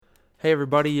Hey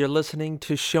everybody, you're listening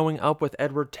to Showing Up with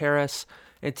Edward Terrace,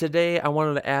 and today I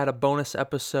wanted to add a bonus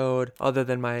episode other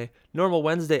than my normal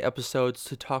Wednesday episodes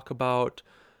to talk about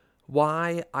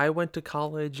why I went to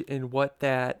college and what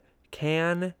that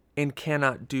can and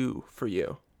cannot do for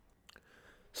you.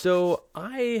 So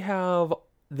I have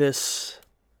this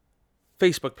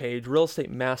Facebook page, Real Estate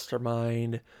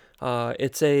Mastermind.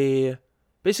 It's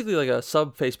basically like a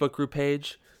sub Facebook group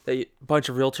page that a bunch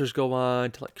of realtors go on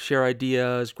to like share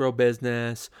ideas, grow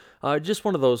business. Just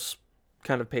one of those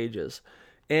kind of pages.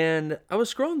 And I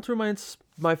was scrolling through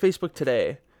my Facebook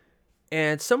today,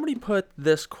 and somebody put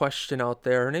this question out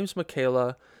there. Her name's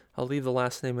Michaela. I'll leave the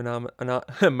last name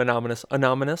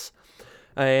anonymous.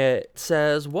 It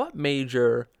says, "What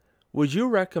major would you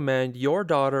recommend your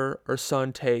daughter or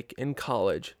son take in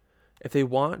college if they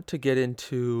want to get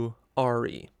into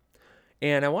RE?"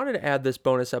 And I wanted to add this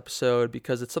bonus episode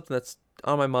because it's something that's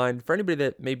on my mind for anybody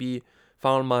that maybe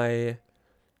found my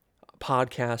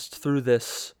podcast through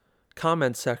this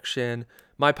comment section.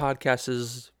 My podcast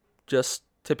is just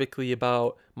typically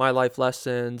about my life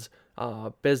lessons,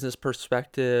 business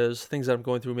perspectives, things that I'm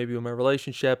going through maybe with my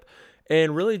relationship,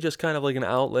 and really just kind of like an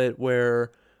outlet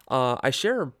where I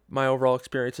share my overall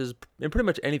experiences in pretty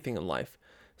much anything in life.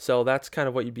 So that's kind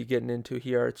of what you'd be getting into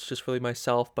here. It's just really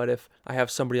myself, but if I have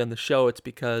somebody on the show, it's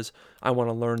because I want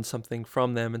to learn something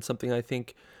from them and something I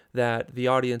think that the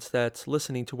audience that's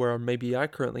listening to where maybe I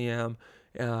currently am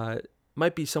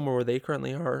might be somewhere where they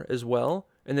currently are as well,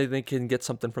 and then they can get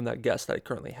something from that guest that I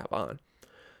currently have on.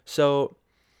 So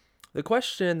the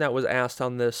question that was asked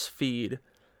on this feed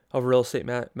of Real Estate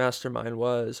Mastermind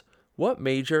was, what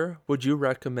major would you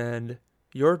recommend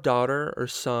your daughter or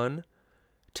son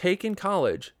take in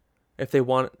college if they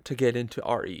want to get into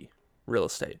RE, real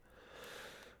estate?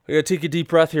 I gotta take a deep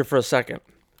breath here for a second,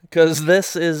 because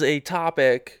this is a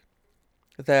topic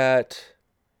that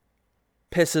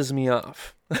pisses me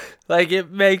off. Like, it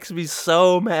makes me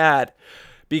so mad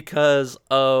because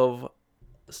of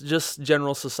just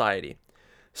general society.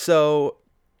 So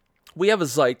we have a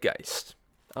zeitgeist.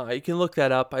 You can look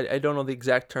that up. I don't know the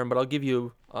exact term, but I'll give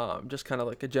you just kind of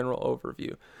like a general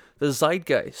overview. The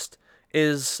zeitgeist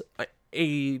is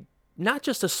a not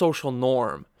just a social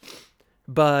norm,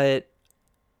 but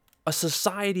a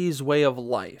society's way of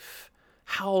life,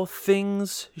 how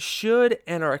things should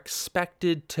and are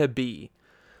expected to be.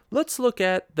 Let's look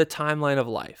at the timeline of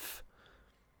life.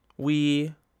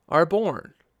 We are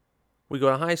born. We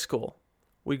go to high school.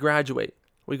 We graduate.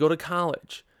 We go to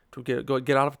college. To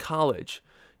get out of college.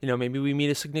 Maybe we meet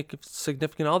a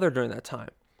significant other during that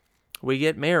time. We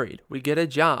get married. We get a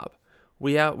job.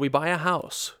 We buy a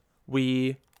house.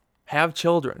 We have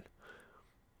children.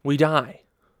 We die.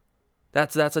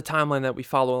 That's a timeline that we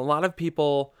follow. And a lot of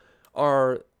people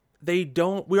we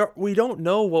don't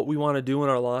know what we want to do in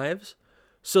our lives.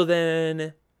 So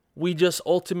then we just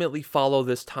ultimately follow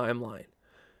this timeline.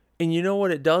 And you know what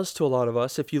it does to a lot of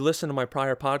us? If you listen to my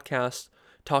prior podcast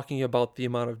talking about the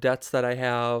amount of debts that I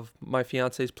have, my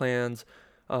fiance's plans,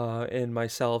 and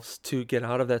myself to get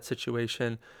out of that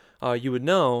situation, you would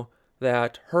know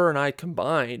that her and I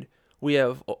combined, we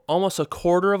have almost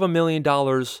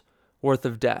 $250,000 worth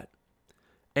of debt.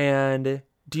 And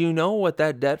do you know what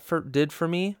that debt did for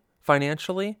me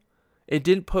financially? It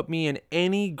didn't put me in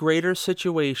any greater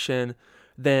situation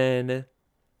than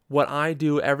what I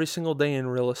do every single day in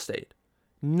real estate.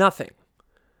 Nothing.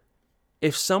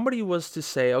 If somebody was to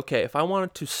say, okay, if I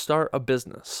wanted to start a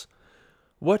business,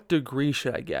 what degree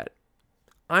should I get?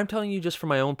 I'm telling you just from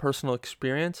my own personal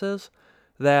experiences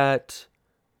that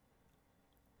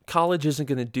college isn't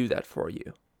going to do that for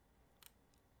you.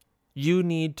 You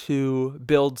need to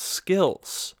build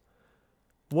skills.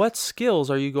 What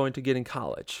skills are you going to get in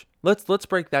college? Let's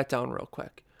break that down real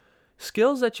quick.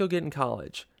 Skills that you'll get in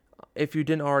college, if you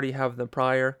didn't already have them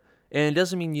prior, and it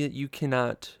doesn't mean you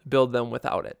cannot build them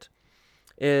without it.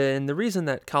 And the reason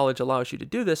that college allows you to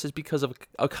do this is because of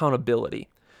accountability.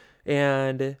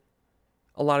 And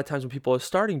a lot of times when people are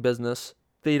starting business,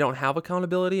 they don't have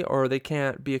accountability or they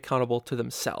can't be accountable to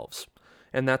themselves.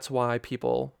 And that's why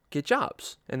people get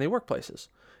jobs and they work places.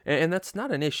 And that's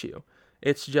not an issue.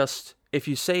 It's just, if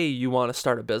you say you want to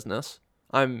start a business,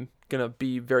 I'm going to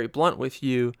be very blunt with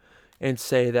you and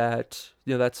say that,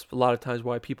 that's a lot of times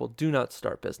why people do not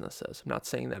start businesses. I'm not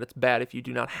saying that it's bad if you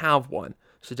do not have one.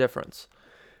 There's a difference.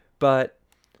 But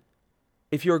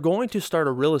if you're going to start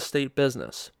a real estate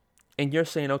business and you're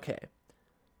saying, okay,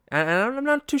 and I'm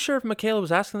not too sure if Michaela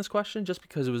was asking this question just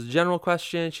because it was a general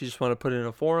question, she just wanted to put it in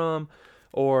a forum,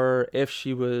 or if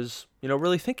she was,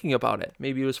 really thinking about it.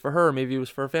 Maybe it was for her, maybe it was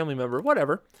for a family member,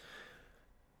 whatever.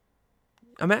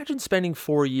 Imagine spending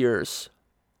 4 years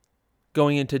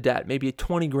going into debt, maybe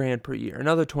 20 grand per year,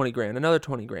 another 20 grand, another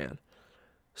 20 grand.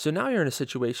 So now you're in a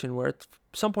situation where at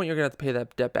some point you're going to have to pay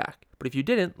that debt back. But if you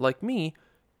didn't, like me,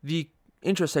 the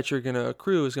interest that you're going to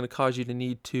accrue is going to cause you to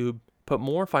need to put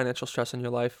more financial stress in your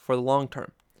life for the long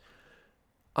term.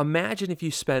 Imagine if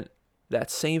you spent that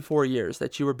same 4 years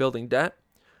that you were building debt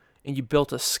and you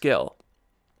built a skill.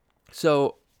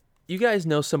 So you guys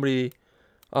know somebody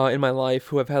in my life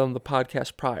who I've had on the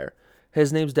podcast prior.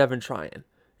 His name's Devin Tryon.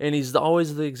 And he's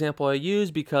always the example I use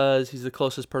because he's the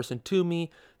closest person to me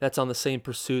that's on the same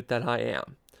pursuit that I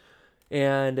am.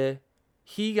 And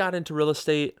he got into real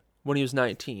estate when he was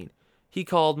 19. He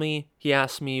called me. He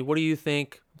asked me, what do you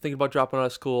think? I'm thinking about dropping out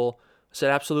of school. I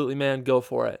said, absolutely, man, go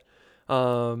for it.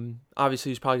 Obviously,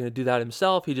 he's probably going to do that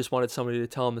himself. He just wanted somebody to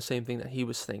tell him the same thing that he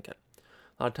was thinking.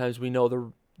 A lot of times we know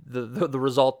the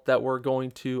result that we're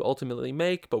going to ultimately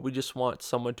make, but we just want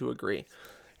someone to agree.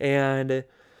 And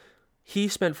he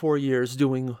spent 4 years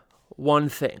doing one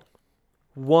thing,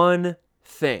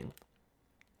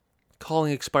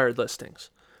 calling expired listings.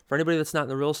 For anybody that's not in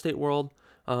the real estate world,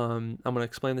 I'm going to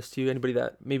explain this to you. Anybody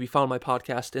that maybe found my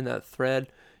podcast in that thread,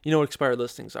 you know what expired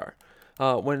listings are.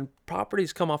 When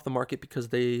properties come off the market because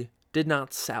they did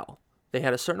not sell, they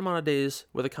had a certain amount of days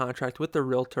with a contract with their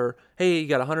realtor. Hey, you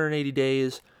got 180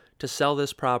 days to sell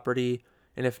this property,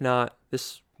 and if not,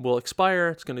 this will expire.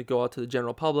 It's going to go out to the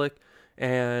general public,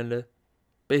 and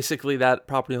basically that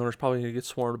property owner is probably going to get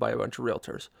swarmed by a bunch of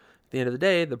realtors. At the end of the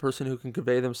day, the person who can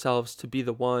convey themselves to be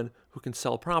the one who can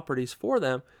sell properties for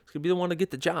them is going to be the one to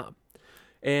get the job.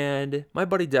 And my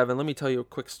buddy Devin, let me tell you a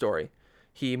quick story.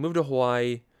 He moved to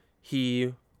Hawaii.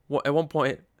 He, at one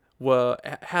point,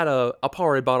 had a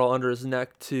Powerade bottle under his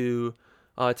neck to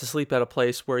sleep at a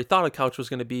place where he thought a couch was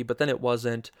going to be, but then it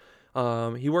wasn't.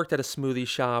 He worked at a smoothie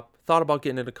shop, thought about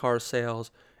getting into car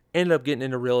sales, ended up getting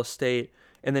into real estate,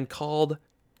 and then called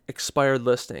expired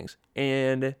listings.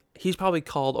 And he's probably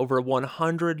called over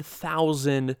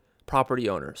 100,000 property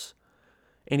owners.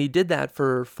 And he did that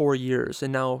for 4 years.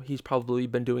 And now he's probably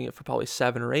been doing it for probably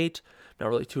 7 or 8. Not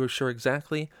really too sure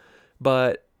exactly.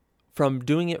 But from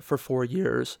doing it for 4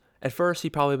 years, at first he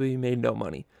probably made no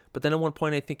money. But then at one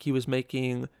point I think he was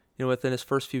making, within his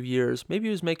first few years, maybe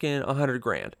he was making 100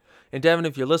 grand. And Devin,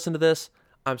 if you listen to this,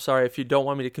 I'm sorry if you don't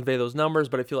want me to convey those numbers,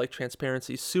 but I feel like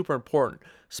transparency is super important,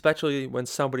 especially when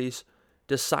somebody's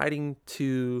deciding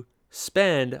to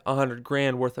spend 100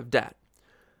 grand worth of debt.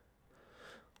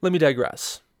 Let me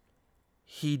digress.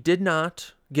 He did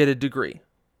not get a degree,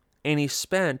 and he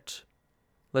spent,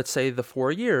 let's say, the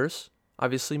 4 years,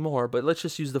 obviously more, but let's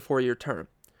just use the 4-year term,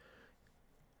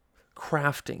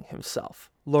 crafting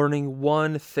himself, learning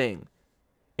one thing,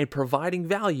 and providing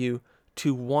value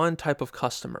to one type of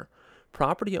customer,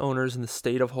 property owners in the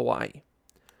state of Hawaii.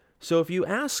 So if you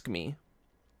ask me,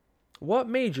 what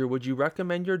major would you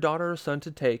recommend your daughter or son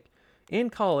to take in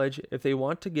college if they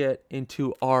want to get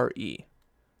into RE?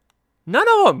 None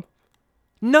of them.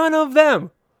 None of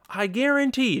them. I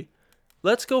guarantee.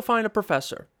 Let's go find a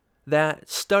professor that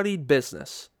studied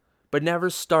business but never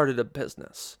started a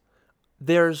business.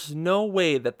 There's no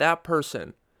way that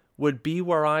person would be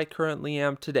where I currently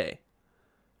am today,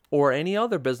 or any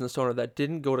other business owner that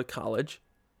didn't go to college,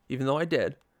 even though I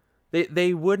did.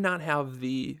 They would not have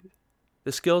the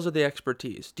skills or the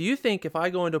expertise. Do you think if I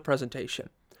go into a presentation,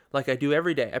 like I do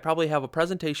every day, I probably have a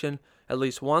presentation at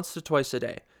least once or twice a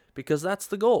day, because that's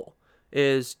the goal,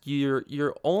 is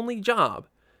your only job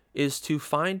is to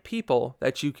find people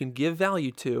that you can give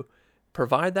value to,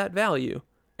 provide that value,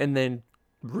 and then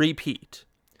repeat.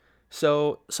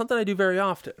 So something I do very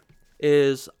often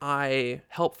is I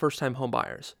help first-time home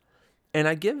buyers, and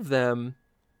I give them,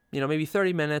 maybe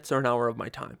 30 minutes or an hour of my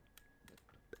time.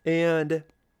 And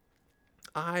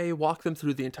I walk them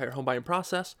through the entire home buying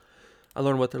process. I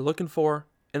learn what they're looking for,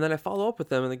 and then I follow up with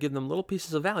them and I give them little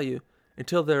pieces of value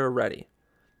until they're ready.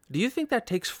 Do you think that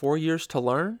takes 4 years to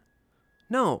learn?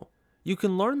 No. You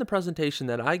can learn the presentation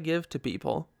that I give to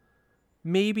people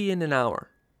maybe in an hour.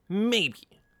 Maybe.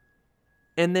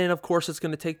 And then, of course, it's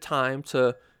going to take time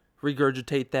to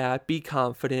regurgitate that, be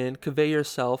confident, convey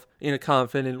yourself in a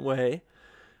confident way.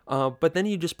 But then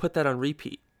you just put that on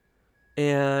repeat.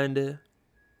 And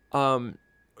let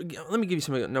me give you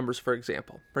some numbers, for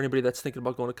example. For anybody that's thinking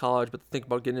about going to college but thinking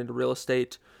about getting into real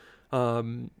estate,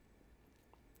 I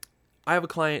have a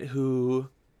client who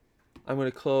I'm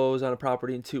going to close on a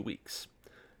property in 2 weeks.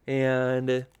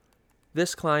 And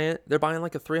this client, they're buying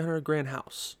like a 300 grand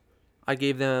house. I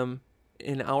gave them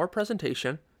an hour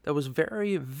presentation that was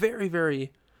very, very,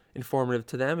 very informative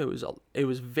to them. It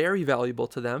was very valuable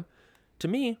to them. To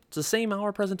me, it's the same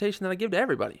hour presentation that I give to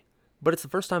everybody, but it's the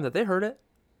first time that they heard it.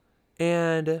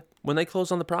 And when they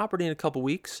close on the property in a couple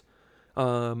weeks,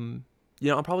 I'm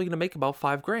probably going to make about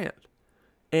 $5,000.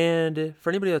 And for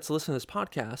anybody that's listening to this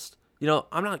podcast,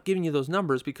 I'm not giving you those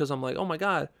numbers because I'm like, oh my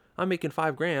God, I'm making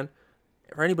 $5,000.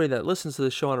 For anybody that listens to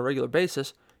this show on a regular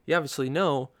basis, you obviously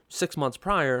know 6 months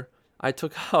prior, I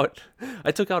took out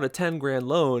a $10,000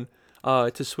 loan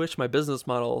to switch my business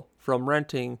model from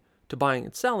renting to buying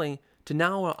and selling to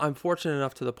now I'm fortunate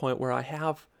enough to the point where I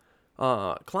have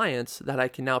clients that I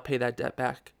can now pay that debt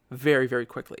back very, very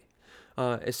quickly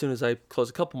as soon as I close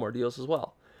a couple more deals as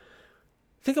well.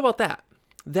 Think about that.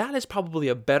 That is probably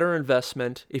a better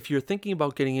investment if you're thinking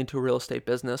about getting into a real estate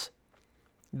business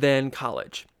than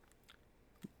college.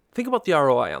 Think about the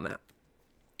ROI on that.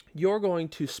 You're going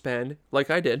to spend, like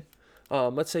I did,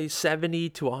 let's say 70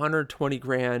 to 120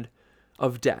 grand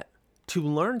of debt to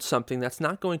learn something that's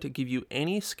not going to give you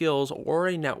any skills or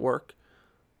a network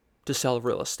to sell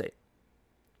real estate.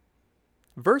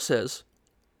 Versus,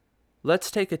 let's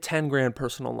take a 10 grand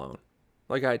personal loan,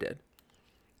 like I did,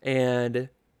 and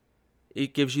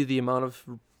it gives you the amount of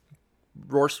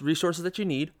resources that you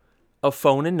need, a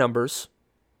phone and numbers,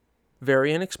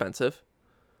 very inexpensive.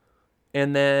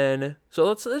 And then, so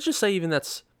let's just say even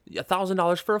that's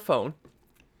 $1,000 for a phone,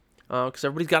 because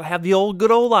everybody's got to have the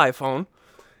good old iPhone.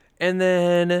 And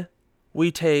then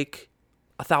we take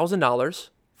 $1,000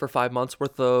 for 5 months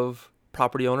worth of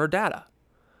property owner data.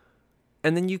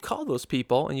 And then you call those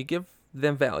people and you give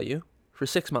them value for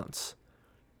 6 months.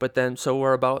 But then, so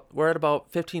we're at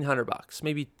about $1,500,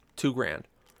 maybe $2,000.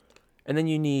 And then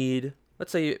you need,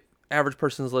 let's say average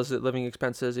person's living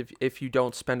expenses, if you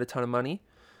don't spend a ton of money,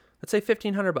 let's say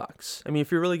 $1,500. I mean,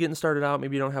 if you're really getting started out,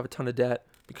 maybe you don't have a ton of debt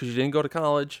because you didn't go to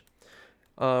college.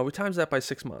 We times that by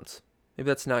 6 months. Maybe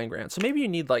that's $9,000. So maybe you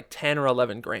need like 10 or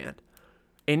 11 grand.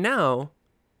 And now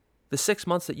the 6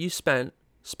 months that you spent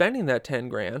spending that 10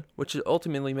 grand, which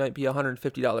ultimately might be a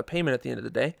 $150 payment at the end of the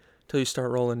day, until you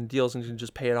start rolling deals and you can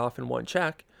just pay it off in one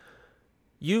check,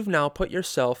 you've now put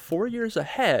yourself 4 years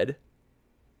ahead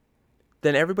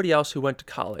than everybody else who went to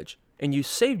college, and you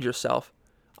saved yourself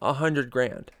 100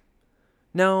 grand.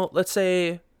 Now, let's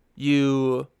say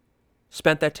you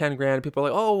spent that 10 grand. People are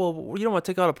like, oh, well, you don't want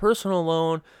to take out a personal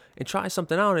loan and try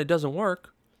something out and it doesn't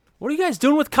work. What are you guys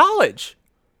doing with college?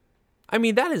 I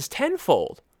mean, that is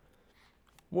tenfold.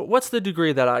 What's the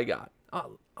degree that I got?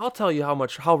 I'll tell you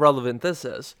how relevant this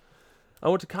is. I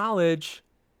went to college.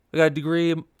 I got a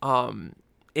degree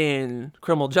in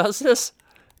criminal justice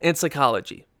and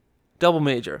psychology. Double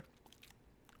major.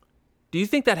 Do you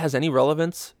think that has any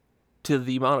relevance to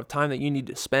the amount of time that you need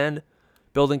to spend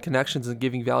building connections and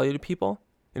giving value to people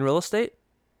in real estate?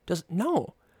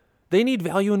 No. They need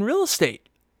value in real estate.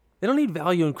 They don't need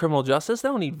value in criminal justice. They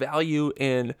don't need value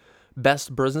in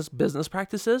best business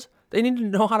practices. They need to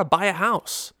know how to buy a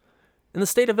house. In the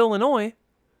state of Illinois,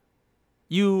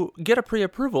 you get a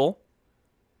pre-approval,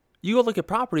 you go look at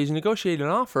properties, you negotiate an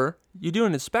offer, you do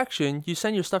an inspection, you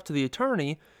send your stuff to the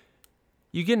attorney,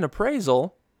 you get an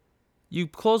appraisal, you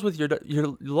close with your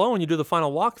loan, you do the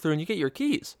final walkthrough, and you get your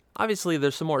keys. Obviously,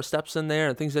 there's some more steps in there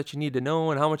and things that you need to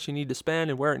know and how much you need to spend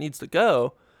and where it needs to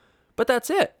go, but that's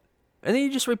it. And then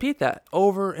you just repeat that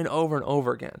over and over and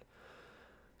over again.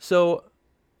 So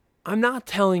I'm not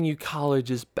telling you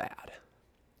college is bad.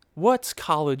 What's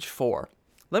college for?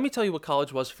 Let me tell you what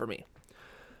college was for me.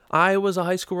 I was a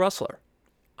high school wrestler.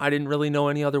 I didn't really know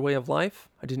any other way of life.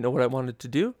 I didn't know what I wanted to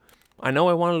do. I know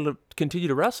I wanted to continue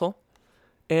to wrestle.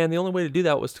 And the only way to do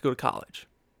that was to go to college.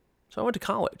 So I went to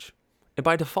college. And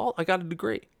by default, I got a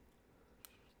degree.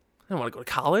 I didn't want to go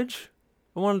to college.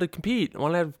 I wanted to compete. I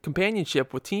wanted to have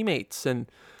companionship with teammates and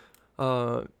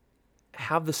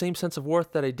have the same sense of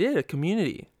worth that I did, a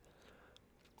community.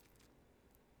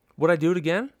 Would I do it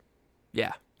again?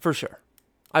 Yeah, for sure.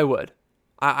 I would.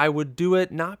 I would do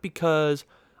it not because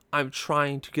I'm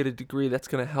trying to get a degree that's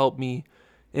going to help me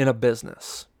in a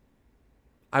business.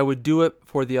 I would do it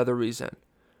for the other reason.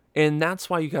 And that's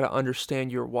why you got to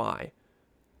understand your why.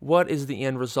 What is the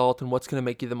end result and what's going to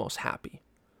make you the most happy?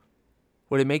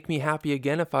 Would it make me happy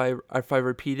again if I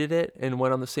repeated it and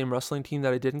went on the same wrestling team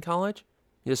that I did in college?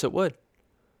 Yes, it would.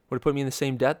 Would it put me in the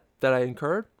same debt that I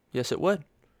incurred? Yes, it would.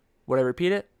 Would I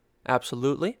repeat it?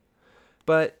 Absolutely.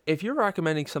 But if you're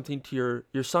recommending something to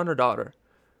your son or daughter,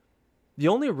 the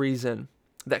only reason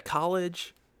that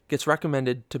college gets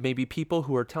recommended to maybe people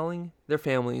who are telling their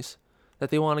families that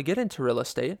they want to get into real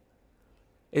estate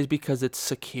is because it's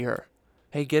secure.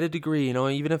 Hey, get a degree,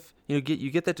 even if you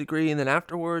get that degree and then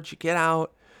afterwards you get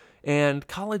out and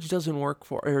college doesn't work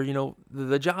for, or,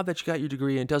 the job that you got your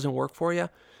degree in doesn't work for you,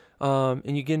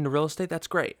 and you get into real estate, that's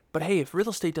great. But hey, if real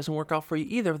estate doesn't work out for you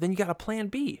either, then you got a plan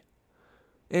B.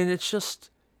 And it's just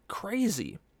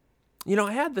crazy.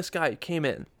 I had this guy who came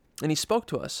in and he spoke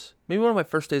to us, maybe one of my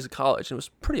first days of college, and it was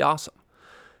pretty awesome.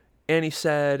 And he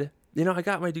said, I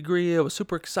got my degree. I was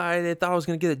super excited. Thought I was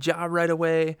going to get a job right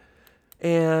away.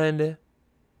 And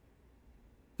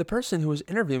the person who was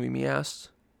interviewing me asked,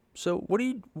 so what do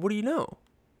you know?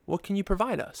 What can you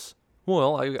provide us?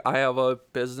 Well, I have a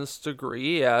business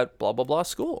degree at blah, blah, blah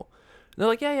school. And they're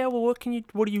like, yeah, well, what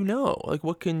do you know? Like,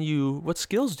 what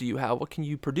skills do you have? What can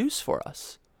you produce for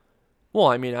us? Well,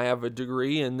 I have a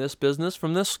degree in this business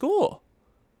from this school.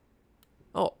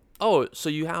 Oh, so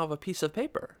you have a piece of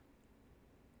paper.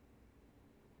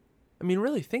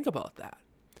 Really think about that.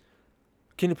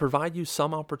 Can it provide you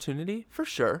some opportunity? For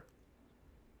sure.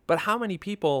 But how many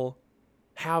people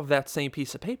have that same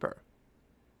piece of paper?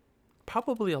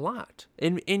 Probably a lot.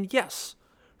 And yes,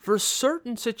 for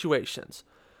certain situations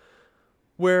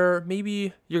where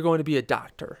maybe you're going to be a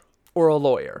doctor or a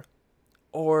lawyer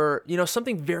or,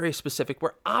 something very specific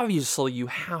where obviously you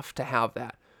have to have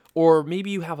that. Or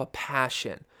maybe you have a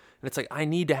passion and it's like, I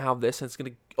need to have this and it's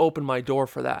going to open my door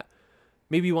for that.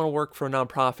 Maybe you want to work for a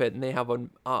nonprofit and they have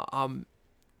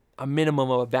a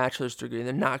minimum of a bachelor's degree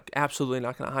and they're absolutely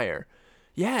not going to hire.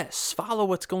 Yes, follow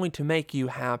what's going to make you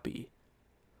happy.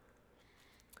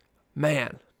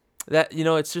 Man, that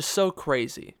it's just so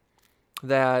crazy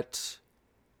that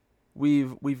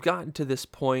we've gotten to this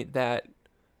point that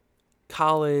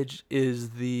college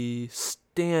is the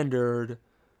standard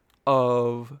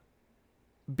of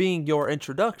being your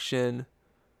introduction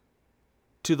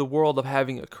to the world of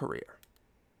having a career.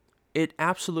 It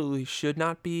absolutely should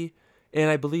not be. And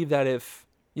I believe that if,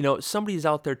 somebody's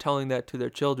out there telling that to their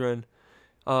children,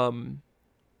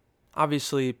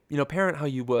 obviously, parent how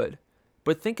you would,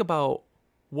 but think about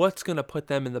what's going to put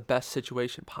them in the best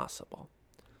situation possible.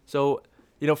 So,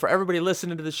 for everybody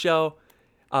listening to the show,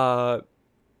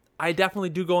 I definitely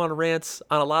do go on rants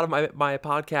on a lot of my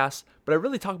podcasts, but I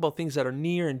really talk about things that are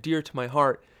near and dear to my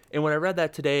heart. And when I read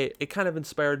that today, it kind of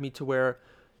inspired me to where,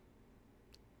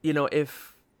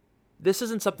 if this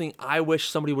isn't something I wish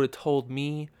somebody would have told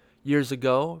me years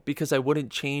ago, because I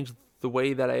wouldn't change the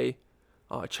way that I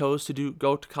chose to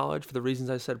go to college for the reasons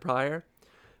I said prior.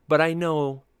 But I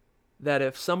know that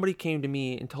if somebody came to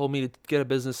me and told me to get a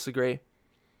business degree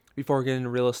before getting into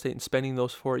real estate and spending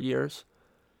those 4 years,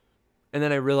 and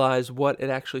then I realized what it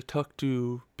actually took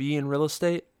to be in real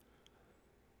estate,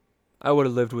 I would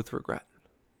have lived with regret.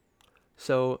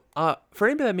 So for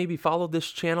anybody that maybe followed this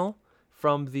channel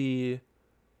from the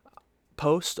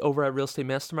post over at Real Estate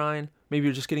Mastermind, maybe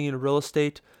you're just getting into real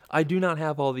estate, I do not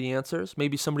have all the answers.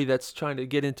 Maybe somebody that's trying to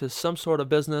get into some sort of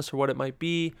business or what it might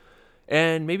be,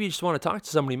 and maybe you just want to talk to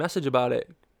somebody, message about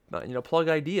it, plug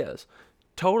ideas.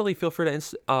 Totally feel free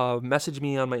to message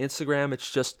me on my Instagram. It's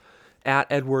just at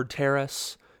Edward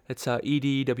Terrace. It's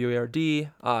EDWARD,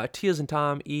 T as in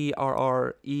Tom,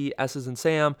 ERRE, S as in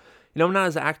Sam. I'm not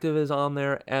as active as on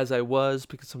there as I was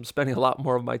because I'm spending a lot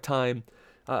more of my time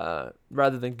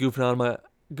rather than goofing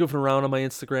around on my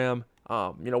Instagram,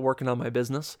 working on my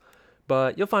business.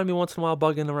 But you'll find me once in a while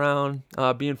bugging around,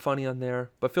 being funny on there.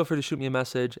 But feel free to shoot me a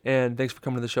message, and thanks for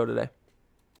coming to the show today.